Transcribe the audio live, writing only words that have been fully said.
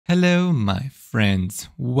Hello, my friends.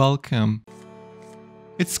 Welcome.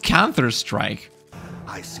 It's Counter-Strike.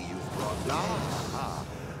 I see you've brought guests.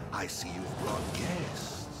 I see you've brought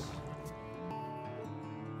guests.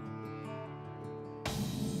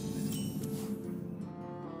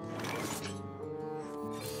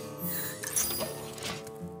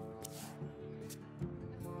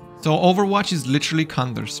 So Overwatch is literally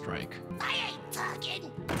Counter-Strike. I ain't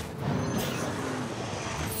talking.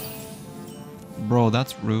 Bro,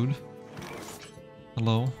 that's rude.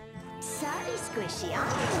 Hello? Sorry, Squishy, I'm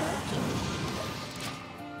working.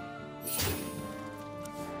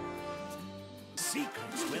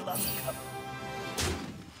 Secrets will uncover.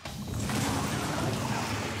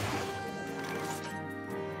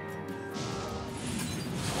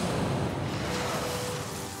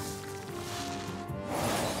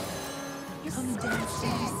 Come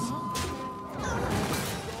downstairs.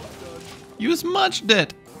 You smudged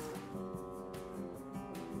it!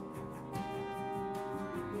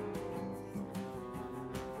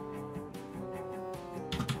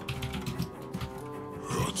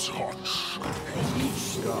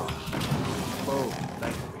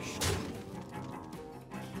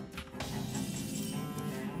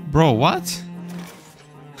 Bro, what?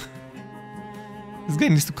 This guy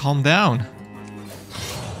needs to calm down.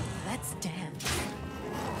 Let's dance.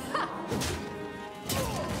 Love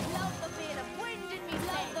the feel of wind in me,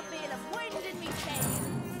 love the feel of wind in me,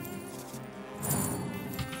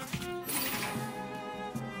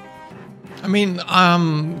 I mean,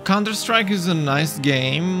 Counter-Strike is a nice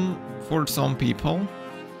game for some people.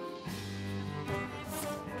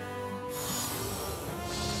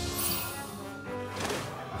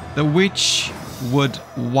 The Witchwood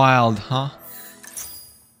Wild, huh?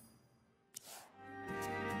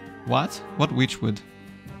 What? What Witchwood?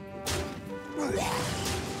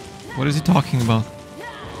 What is he talking about?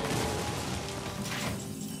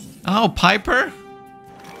 Oh, Piper?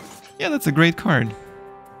 Yeah, that's a great card.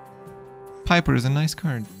 Piper is a nice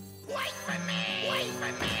card. Wait for me! Wait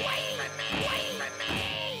for me! Wait for me! Wait for me!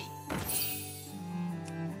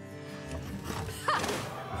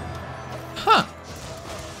 Huh.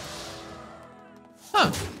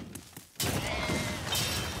 Huh.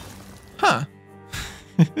 Huh.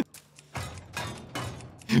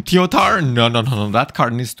 Teotar? No. That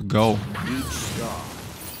card needs to go. Each star,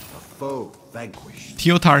 a foe vanquished.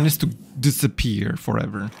 Teotar needs to disappear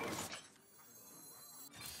forever.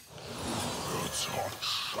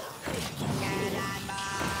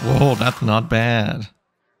 Whoa, that's not bad.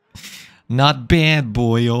 Not bad,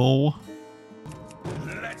 boyo.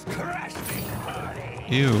 Let's crash this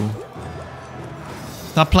party. Ew.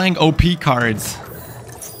 Stop playing OP cards.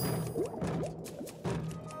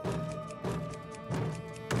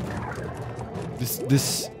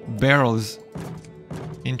 This barrel is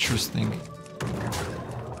interesting.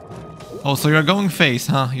 Oh, so you're going face,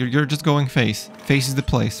 huh? You're just going face. Face is the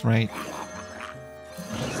place, right?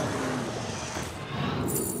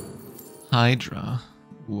 Hydra.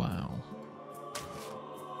 Wow.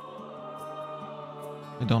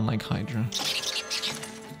 I don't like Hydra.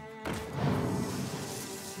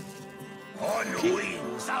 On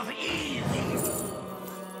wings of evil.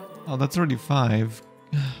 Oh, that's already 5.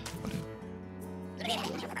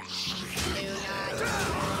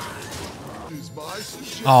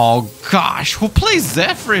 Oh gosh, who plays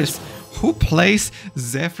Zephrys? Who plays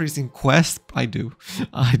Zephrys in Quest? I do.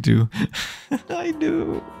 I do. I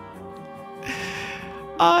do.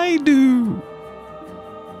 I do.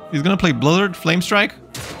 He's gonna play Blizzard Flame Strike?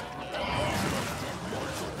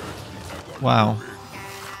 Wow.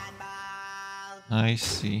 I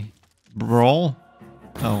see. Brawl?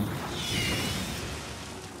 Oh.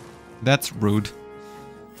 That's rude.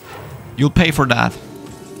 You'll pay for that.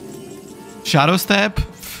 Shadowstep?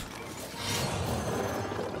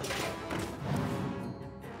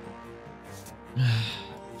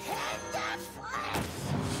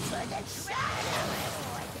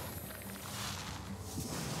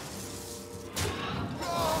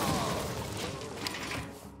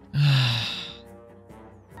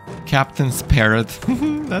 Captain's Parrot.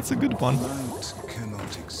 That's a good one. Light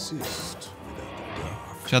cannot exist without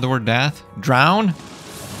dark. Shadow or Death? Drown?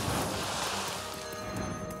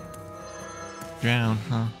 Drown,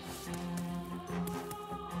 huh?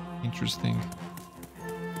 Interesting.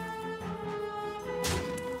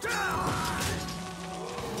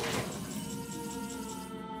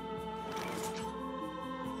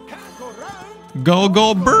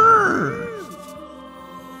 Go burr!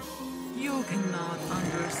 You cannot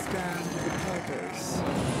understand the purpose.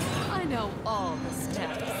 I know all the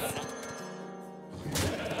steps.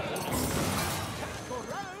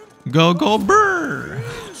 Go burr!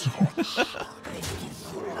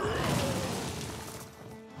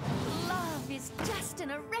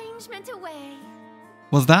 punishment away.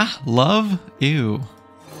 Was that love? Ew.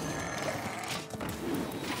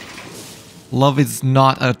 Love is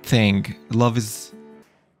not a thing. Love is...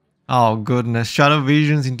 Oh goodness. Shadow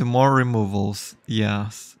visions into more removals.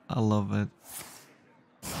 Yes, I love it.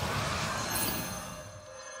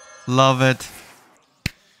 Love it.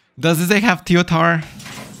 Does this deck have Teotar?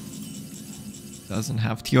 Doesn't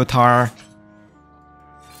have Teotar.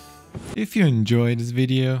 If you enjoyed this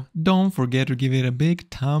video, don't forget to give it a big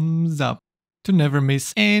thumbs up. To never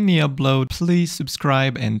miss any upload, please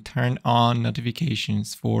subscribe and turn on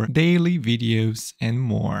notifications for daily videos and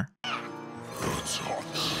more.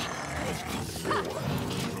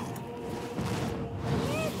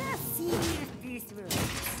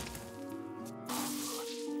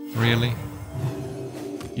 Really?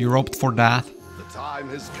 You roped for that? The time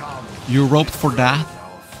has come. You roped for that?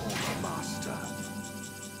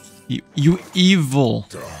 You evil.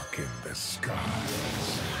 Dark in the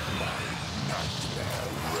skies, my nightmare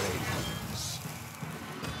reigns.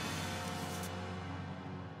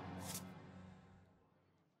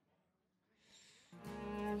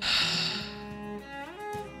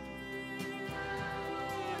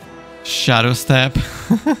 Shadowstep.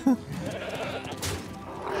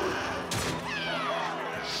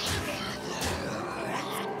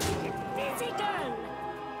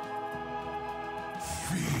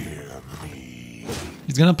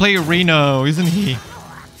 He's gonna play Reno, isn't he?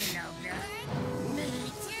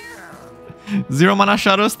 0 mana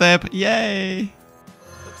Shadowstep, yay!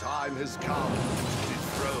 The time has come to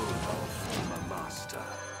dethrone our former master.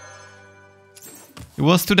 It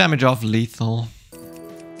was 2 damage off lethal.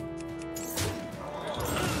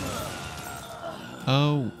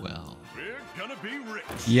 Oh well. We're gonna be rich.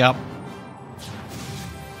 Yep.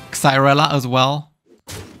 Xyrella as well.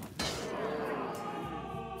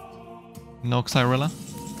 No Xyrella.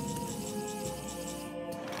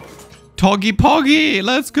 Toggy Poggy,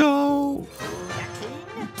 let's go!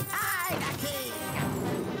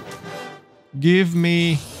 Give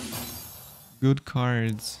me good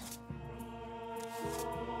cards.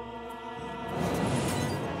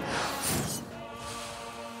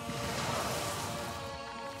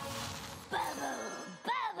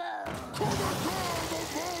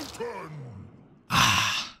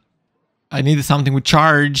 I needed something with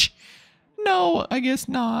charge. No, I guess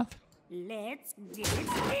not. Let's get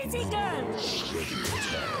physical.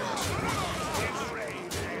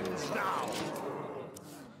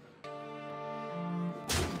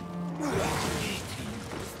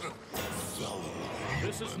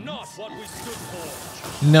 This is not what we stood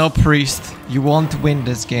for. No, priest, you won't win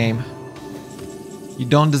this game. You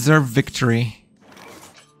don't deserve victory.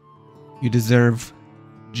 You deserve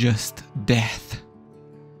just death.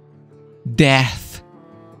 Death.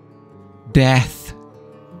 Death.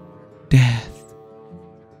 Death.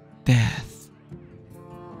 Death.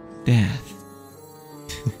 Death.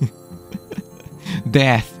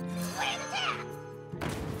 Death.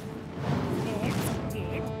 Let's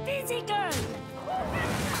get physical.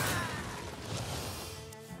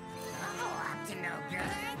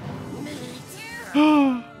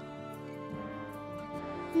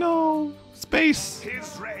 No. Space.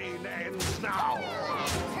 His reign ends now.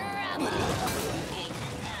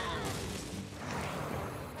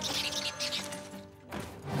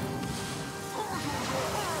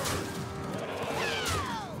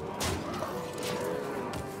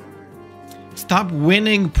 Stop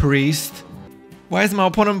winning, priest. Why is my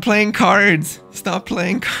opponent playing cards? Stop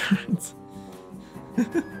playing cards.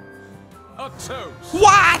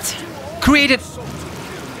 What? Created.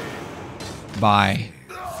 Bye.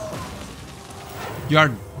 You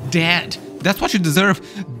are dead. That's what you deserve.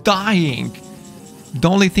 Dying. The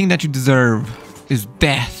only thing that you deserve is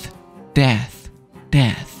death. Death.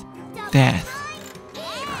 Death. Death.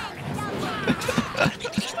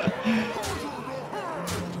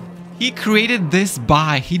 He created this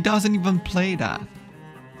buy. He doesn't even play that.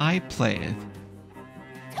 I play it.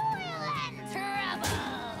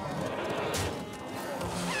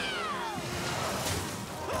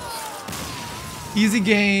 Easy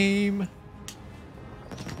game.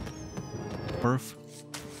 Perf.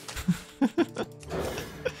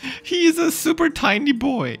 He's a super tiny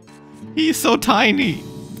boy. He's so tiny.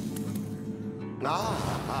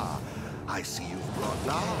 I see you've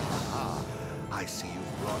brought I see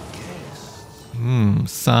you've brought guests.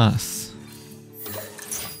 Sus.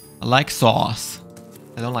 I like sauce.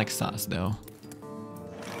 I don't like sauce though.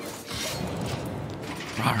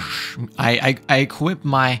 Rush. I equip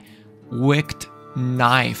my wicked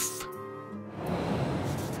knife.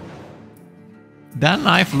 That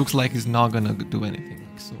knife looks like it's not gonna do anything.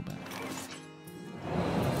 Like, so bad.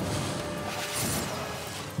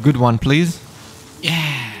 Good one, please.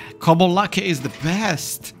 Yeah, Cobble Lucky is the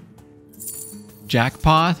best.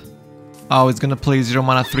 Jackpot. Oh, it's gonna play 0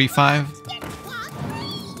 mana 3/5.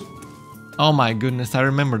 Oh my goodness, I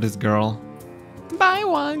remember this girl. Buy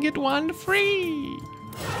one, get one free.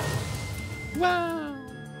 Wow.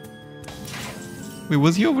 Wait,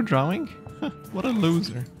 was he overdrawing? What a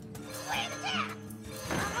loser.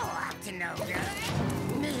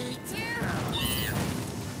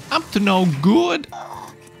 Up to no good.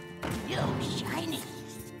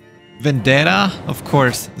 Vendetta, of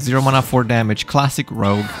course. 0 mana 4 damage. Classic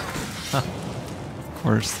rogue. Of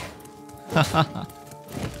course.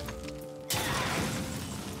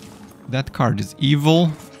 That card is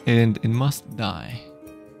evil and it must die.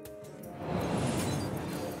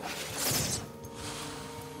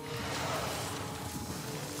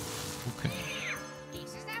 Okay.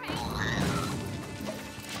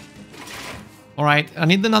 Alright, I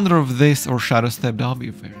need another of this or Shadowstep. That'll be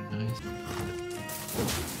very nice.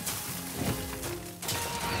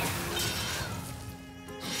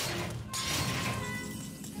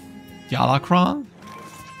 Galakrond?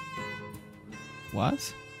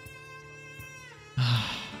 What?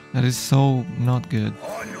 That is so not good.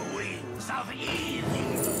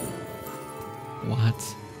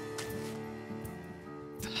 What?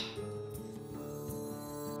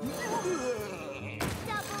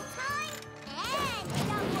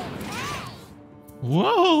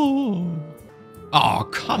 Whoa! Oh,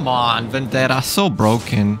 come on, Vendetta, so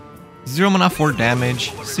broken. 0 mana 4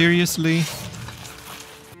 damage, seriously?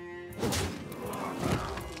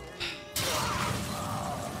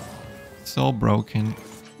 So broken.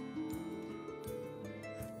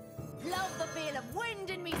 Love the feel of wind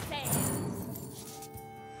in me sails.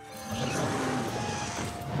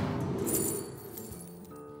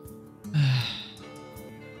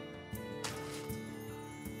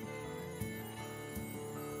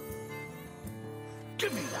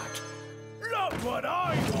 Give me that. Look what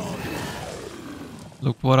I got.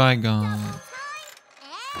 Look what I got.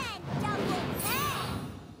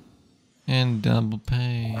 And double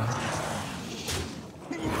pay.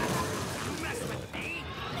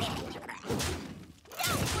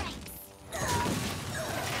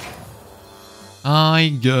 I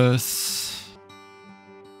guess.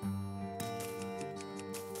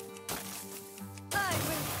 I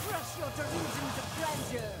will crush your delusions of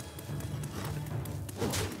grandeur.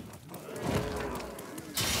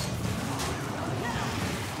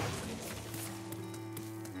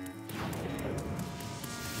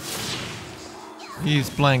 He's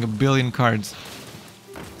playing a billion cards.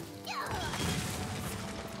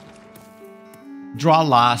 Draw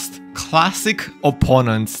last. Classic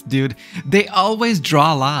opponents, dude. They always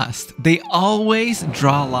draw last. They always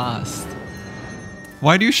draw last.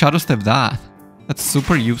 Why do you Shadowstep that? That's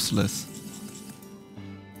super useless.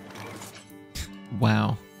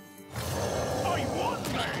 Wow.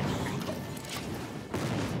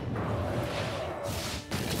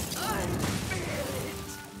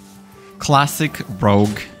 Classic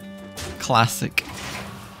rogue. Classic.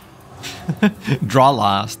 Draw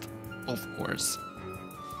last. Of course.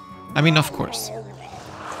 I mean, of course.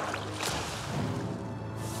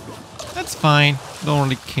 That's fine. Don't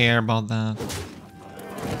really care about that.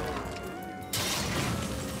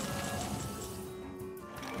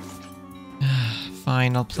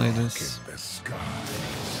 Fine, I'll play this.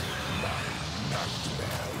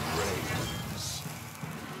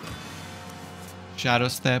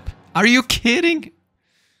 Shadowstep. Are you kidding?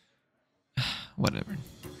 Whatever.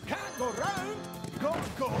 Can't go round, go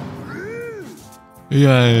through.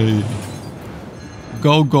 Yay.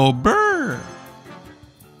 Go, go, burr.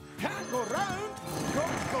 Can't go round,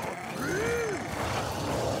 go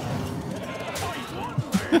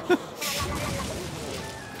through.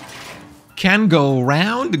 Can go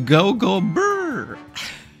round, go, go, burr.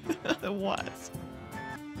 What?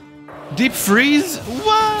 Deep freeze?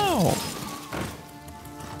 Wow.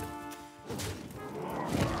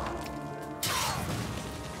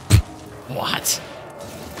 What?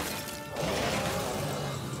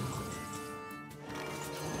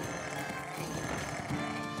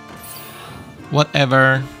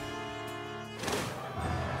 Whatever.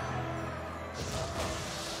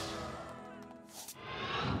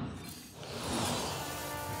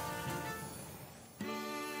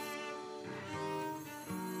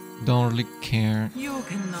 Don't really care. You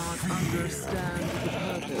cannot understand the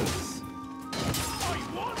purpose.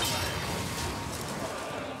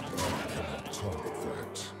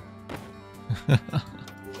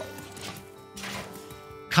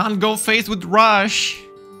 Can't go face with rush.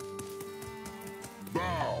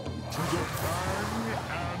 Bow to the fang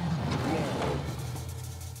and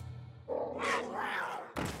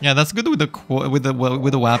blood. Yeah, that's good with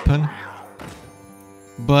the weapon,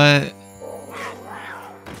 but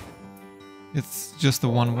it's just a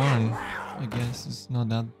 1/1. I guess it's not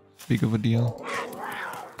that big of a deal.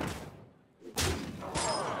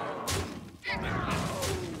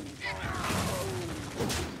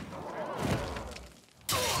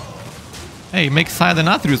 Hey, make Sire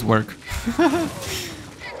Denathrius work.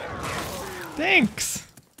 Thanks,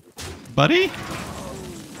 buddy.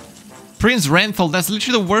 Prince Renathal, that's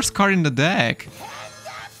literally the worst card in the deck.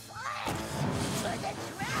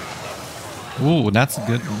 Ooh, that's a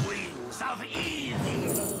good one.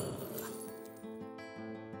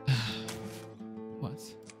 What?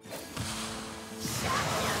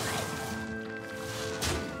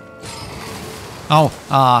 Oh,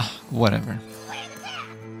 whatever.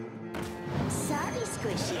 Sorry,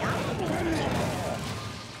 Squishy. I'm busy.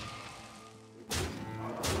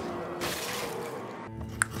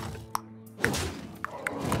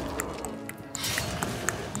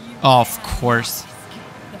 Of course.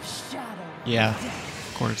 Yeah,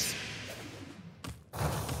 of course.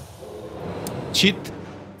 Cheat.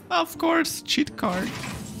 Of course, cheat card.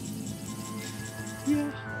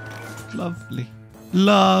 Yeah. Lovely.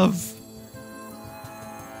 Lovely.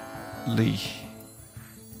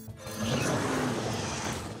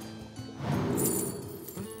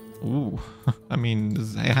 Ooh, I mean,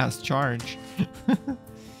 it has charge.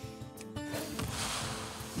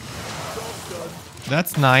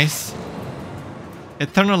 That's nice.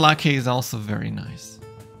 Eternal Lucky is also very nice.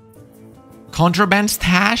 Contraband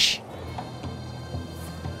Stash?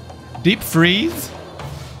 Deep Freeze?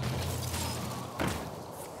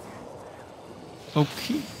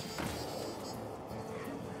 Okay.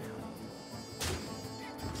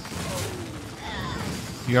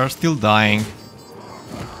 You are still dying.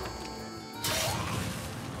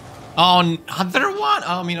 Oh, another one?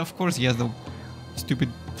 Oh, I mean, of course he has the stupid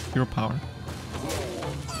hero power.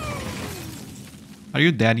 Are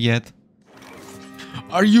you dead yet?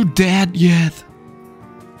 Are you dead yet?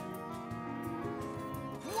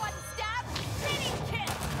 One stab, finish kill.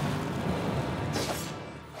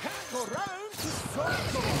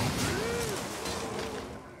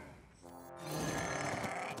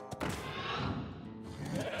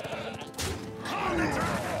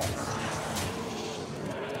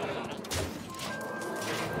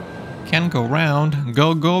 Can go round.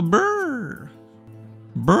 Go brr.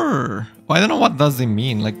 Brr. Oh, I don't know what does it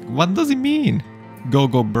mean. Like, what does it mean? Go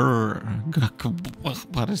brr.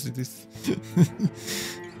 What is this?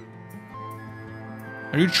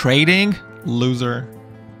 Are you trading? Loser.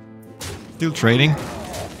 Still trading?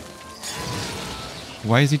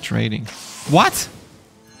 Why is he trading? What?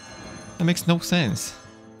 That makes no sense.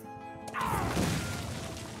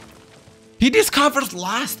 He discovers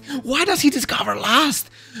last. Why does he discover last?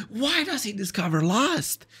 Why does he discover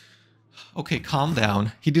last? Okay, calm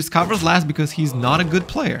down. He discovers last because he's not a good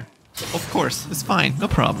player. Of course, it's fine. No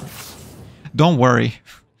problem. Don't worry.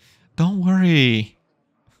 Don't worry.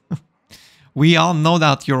 We all know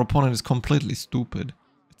that your opponent is completely stupid.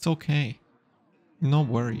 It's okay. No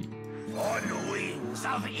worry. On wings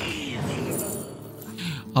of evil.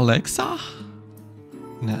 Alexa?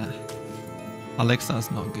 Nah. Alexa's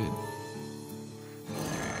not good.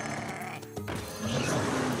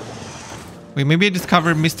 Wait, maybe I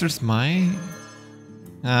discovered Mr. Smite?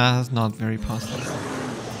 That's not very possible.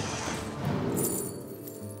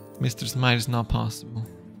 Mr. Smite is not possible.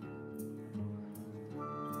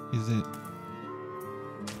 Is it?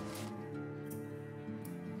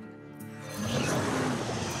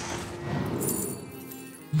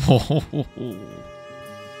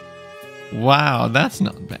 Wow, that's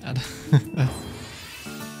not bad.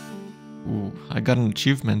 Ooh, I got an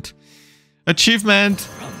achievement. Achievement!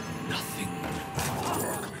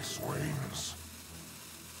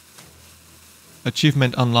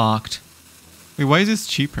 Achievement unlocked. Wait, why is this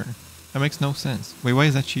cheaper? That makes no sense. Wait, why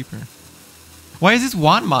is that cheaper? Why is this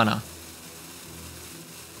 1 mana?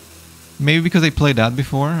 Maybe because I played that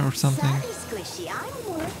before or something? Sorry, Squishy. I'm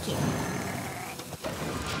working.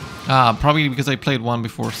 Ah, probably because I played one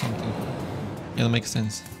before or something. Yeah, that makes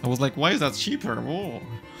sense. I was like, why is that cheaper? Whoa.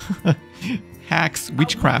 Hacks,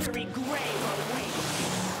 witchcraft.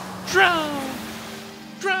 Drown!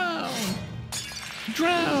 Drown!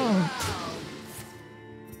 Drown!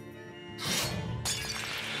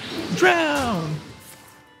 Drown!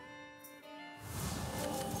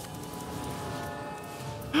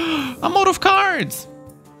 I'm out of cards!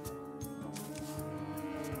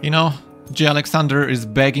 You know, J. Alexander is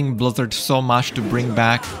begging Blizzard so much to bring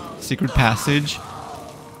back Secret Passage.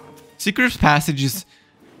 Secret Passage is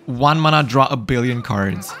 1 mana, draw a billion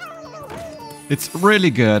cards. It's really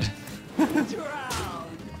good.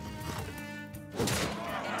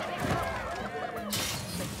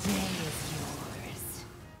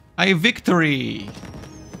 I victory!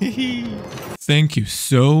 Thank you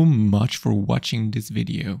so much for watching this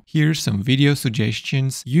video. Here's some video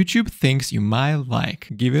suggestions YouTube thinks you might like.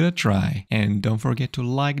 Give it a try. And don't forget to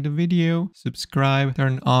like the video, subscribe,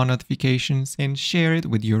 turn on notifications, and share it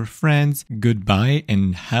with your friends. Goodbye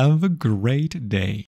and have a great day.